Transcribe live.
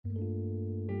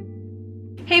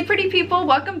Hey pretty people,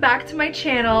 welcome back to my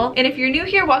channel. And if you're new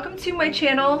here, welcome to my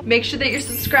channel. Make sure that you're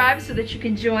subscribed so that you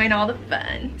can join all the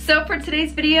fun. So for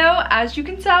today's video, as you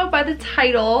can tell by the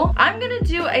title, I'm gonna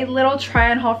do a little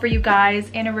try on haul for you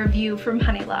guys and a review from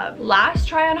Honeylove. Last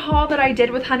try on haul that I did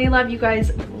with Honeylove, you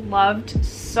guys loved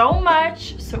so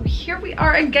much, so here we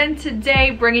are again today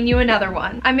bringing you another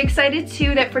one. I'm excited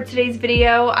too that for today's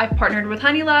video I've partnered with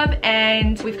Honeylove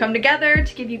and we've come together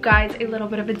to give you guys a little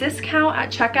bit of a discount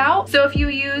at checkout. So if you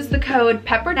use the code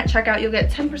PEPPERED at checkout, you'll get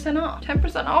 10% off.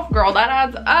 10% off, girl, that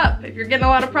adds up. If you're getting a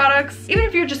lot of products, even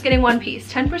if you're just getting one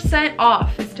piece, 10%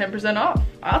 off is 10% off.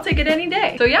 I'll take it any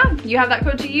day. So yeah, you have that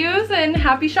code to use and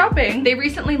happy shopping. They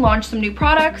recently launched some new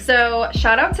products, so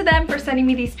shout out to them for sending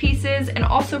me these pieces and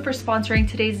also for sponsoring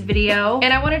today's video.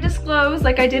 And I want to disclose,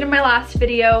 like I did in my last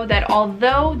video, that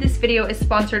although this video is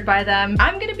sponsored by them,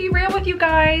 I'm gonna be real with you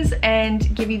guys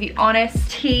and give you the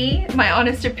honest tea, my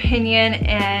honest opinion,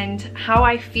 and how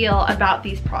I feel about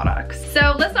these products.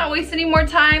 So let's not waste any more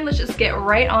time, let's just get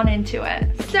right on into it.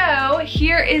 So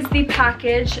here is the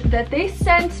package that they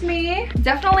sent me.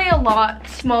 Definitely a lot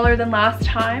smaller than last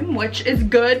time, which is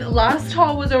good. Last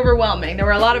haul was overwhelming. There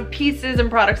were a lot of pieces and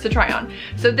products to try on.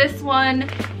 So this one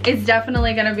is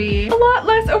definitely gonna be a lot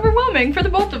less overwhelming for the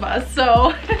both of us.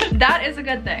 So that is a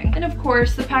good thing. And of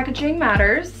course the packaging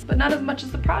matters, but not as much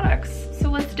as the products. So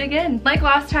let's dig in. Like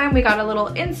last time, we got a little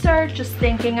insert just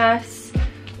thanking us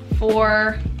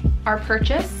for our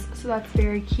purchase. So that's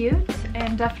very cute,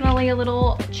 and definitely a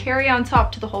little cherry on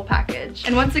top to the whole package.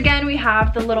 And once again, we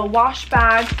have the little wash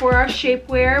bag for our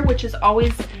shapewear, which is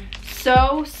always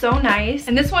so nice.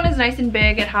 And this one is nice and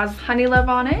big. It has Honeylove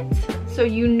on it, so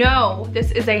you know this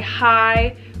is a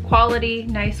high quality,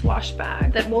 nice wash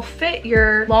bag that will fit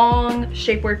your long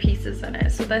shapewear pieces in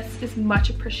it. So this is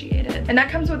much appreciated. And that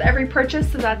comes with every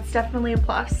purchase, so that's definitely a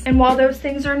plus. And while those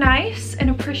things are nice and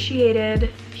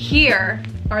appreciated, here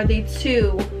are the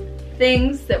two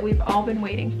things that we've all been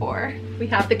waiting for. We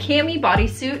have the Cami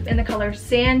bodysuit in the color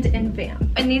Sand and Vamp.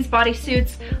 And these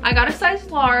bodysuits, I got a size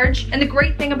large. And the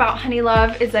great thing about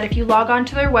Honeylove is that if you log on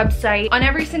to their website, on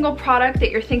every single product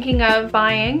that you're thinking of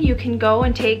buying, you can go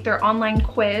and take their online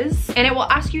quiz. And it will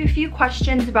ask you a few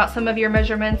questions about some of your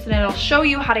measurements, and it'll show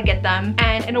you how to get them.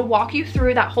 And it'll walk you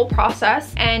through that whole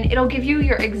process, and it'll give you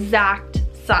your exact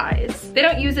size. They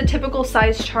don't use a typical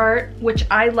size chart, which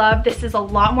I love. This is a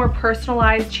lot more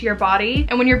personalized to your body.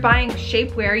 And when you're buying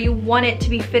shapewear, you want it to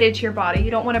be fitted to your body. You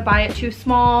don't want to buy it too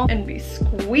small and be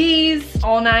squeezed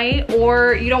all night,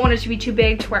 or you don't want it to be too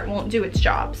big to where it won't do its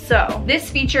job. So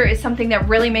this feature is something that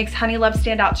really makes Honeylove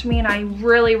stand out to me, and I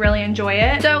really enjoy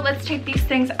it. So let's take these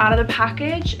things out of the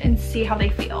package and see how they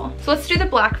feel. So let's do the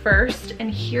black first, and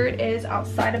here it is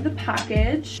outside of the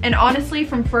package. And honestly,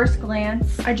 from first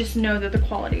glance, I just know that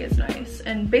the quality is nice.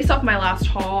 And based off my last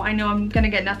haul, I know I'm gonna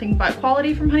get nothing but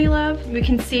quality from Honeylove. We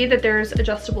can see that there's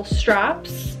adjustable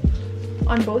straps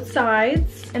on both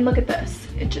sides. And look at this.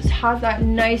 It just has that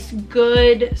nice,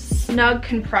 good, snug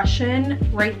compression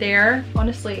right there.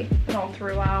 Honestly, and all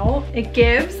throughout. It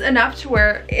gives enough to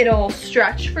where it'll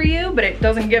stretch for you, but it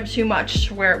doesn't give too much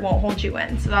to where it won't hold you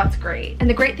in. So that's great. And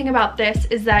the great thing about this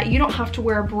is that you don't have to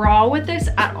wear a bra with this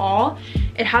at all.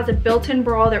 It has a built-in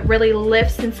bra that really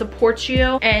lifts and supports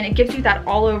you, and it gives you that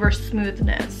all-over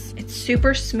smoothness. It's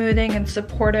super smoothing and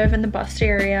supportive in the bust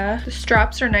area. The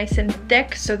straps are nice and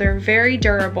thick, so they're very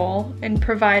durable and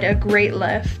provide a great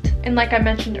lift. And like I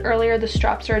mentioned earlier, the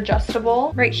straps are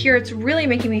adjustable. Right here, it's really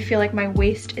making me feel like my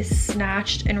waist is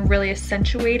snatched and really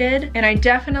accentuated. And I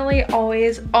definitely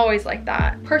always like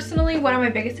that. Personally, one of my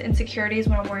biggest insecurities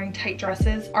when I'm wearing tight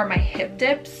dresses are my hip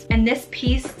dips. And this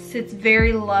piece sits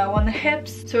very low on the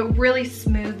hips, so it really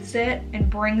smooths it and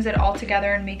brings it all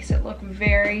together and makes it look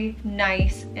very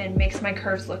nice and makes my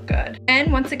curves look good.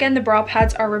 And once again, the bra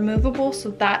pads are removable,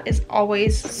 so that is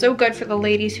always so good for the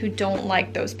ladies who don't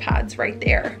like those pads right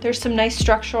there. There's some nice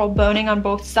structural boning on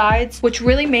both sides, which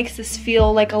really makes this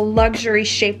feel like a luxury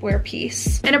shapewear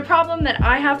piece. And a problem that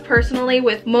I have personally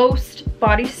with most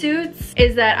bodysuits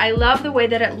is that I love the way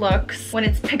that it looks when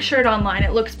it's pictured online.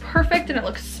 It looks perfect and it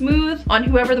looks smooth on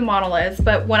whoever the model is,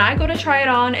 but when I go to try it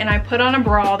on and I put on a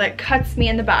bra that cuts me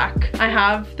in the back, I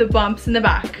have the bumps in the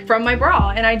back from my bra,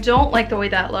 and I don't like the way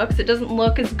that looks. It doesn't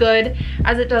look as good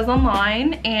as it does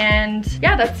online, and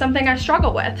yeah, that's something I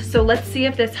struggle with. So let's see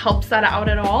if this helps that out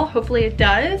at all. Hopefully it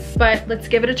does, but let's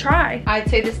give it a try. I'd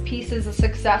say this piece is a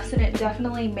success, and it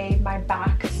definitely made my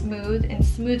back smooth and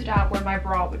smoothed out where my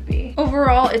bra would be.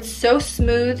 Overall, it's so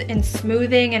smooth and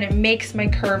smoothing, and it makes my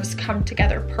curves come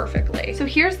together perfectly. So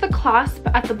here's the clasp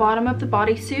at the bottom of the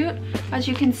bodysuit. As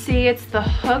you can see, it's the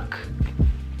hook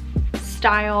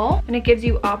style, and it gives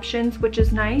you options, which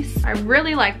is nice. I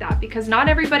really like that because not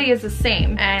everybody is the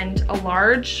same, and a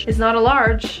large is not a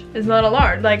large is not a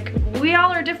large. Like, we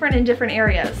all are different in different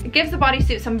areas. It gives the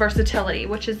bodysuit some versatility,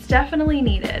 which is definitely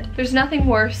needed. There's nothing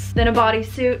worse than a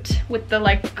bodysuit with the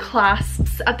like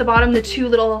clasps at the bottom, the two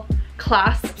little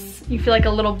clasps. You feel like a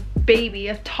little baby,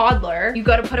 a toddler. You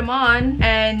got to put them on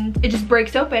and it just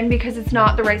breaks open because it's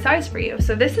not the right size for you.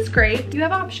 So this is great. You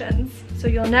have options. So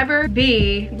you'll never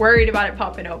be worried about it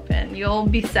popping open. You'll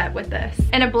be set with this.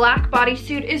 And a black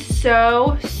bodysuit is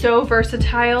so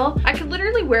versatile. I could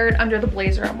literally wear it under the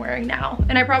blazer I'm wearing now,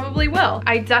 and I probably will.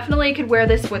 I definitely could wear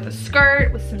this with a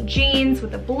skirt, with some jeans,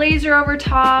 with a blazer over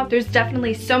top. There's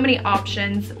definitely so many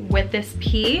options with this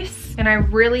piece, and I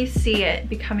really see it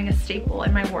becoming a staple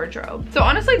in my wardrobe. So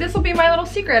honestly, this will be my little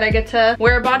secret. I get to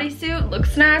wear a bodysuit, look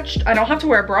snatched. I don't have to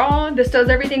wear a bra. This does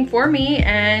everything for me,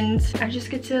 and I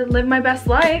just get to live my best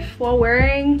life while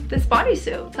wearing this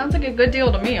bodysuit. Sounds like a good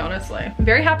deal to me, honestly. I'm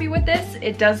very happy with this.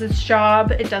 It does its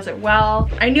job. It does it well.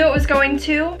 I knew it was going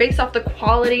to, based off the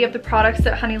quality of the products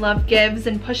that Honeylove gives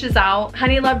and pushes out.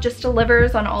 Honeylove just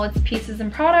delivers on all its pieces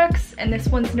and products, and this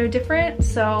one's no different,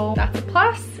 so that's a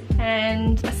plus.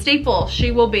 And a staple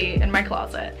she will be in my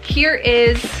closet. Here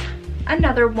is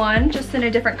another one, just in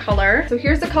a different color. So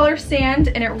here's the color sand,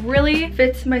 and it really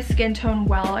fits my skin tone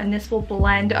well, and this will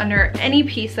blend under any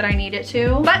piece that I need it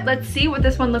to. But let's see what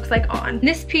this one looks like on.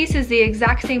 This piece is the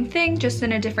exact same thing, just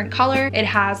in a different color. It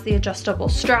has the adjustable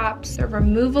straps, the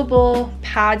removable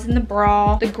pads in the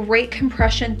bra, the great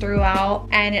compression throughout,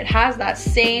 and it has that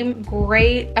same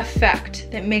great effect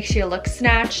that makes you look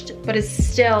snatched, but is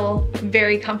still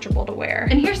very comfortable to wear.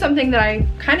 And here's something that I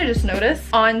kind of just noticed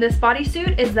on this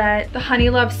bodysuit is that the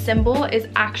Honeylove symbol is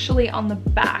actually on the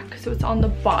back, so it's on the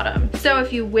bottom. So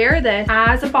if you wear this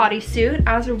as a bodysuit,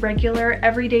 as a regular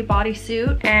everyday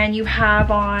bodysuit, and you have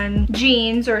on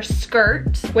jeans or a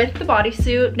skirt with the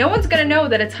bodysuit, no one's gonna know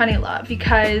that it's Honeylove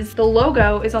because the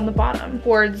logo is on the bottom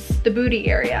towards the booty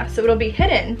area, so it'll be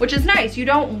hidden, which is nice. You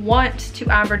don't want to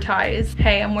advertise,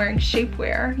 hey, I'm wearing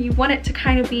shapewear. You want it to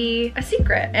kind of be a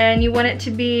secret, and you want it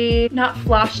to be not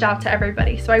flashed out to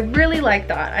everybody. So I really like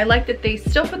that. I like that they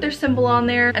still put their symbol on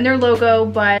there and their logo,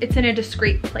 but it's in a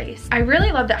discreet place. I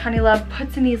really love that Honeylove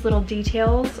puts in these little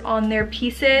details on their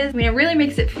pieces. I mean, it really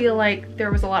makes it feel like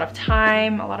there was a lot of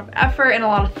time, a lot of effort, and a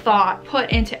lot of thought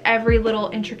put into every little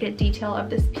intricate detail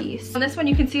of this piece. On this one,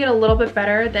 you can see it a little bit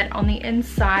better that on the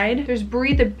inside, there's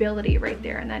breathability right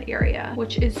there in that area,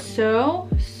 which is so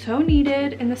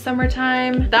needed in the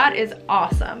summertime. That is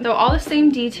awesome. So all the same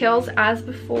details as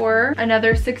before.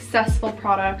 Another successful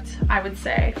product, I would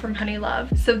say, from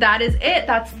Honeylove. So that is it.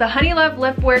 That's the Honeylove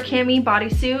Liftwear Cami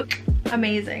bodysuit.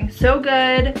 Amazing, so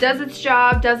good, does its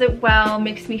job, does it well,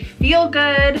 makes me feel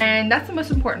good, and that's the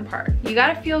most important part. You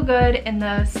gotta feel good in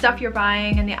the stuff you're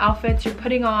buying and the outfits you're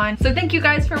putting on. So thank you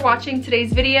guys for watching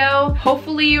today's video.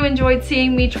 Hopefully you enjoyed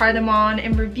seeing me try them on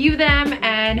and review them,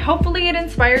 and hopefully it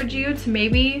inspired you to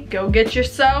maybe go get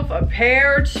yourself a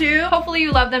pair or two. Hopefully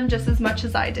you love them just as much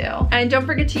as I do. And don't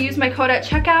forget to use my code at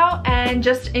checkout and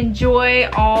just enjoy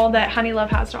all that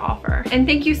Honeylove has to offer. And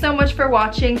thank you so much for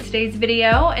watching today's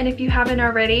video, and if you haven't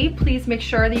already, please make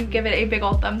sure that you give it a big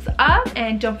old thumbs up,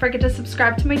 and don't forget to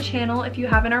subscribe to my channel if you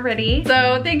haven't already.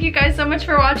 So thank you guys so much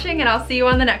for watching, and I'll see you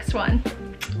on the next one.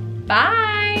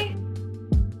 Bye!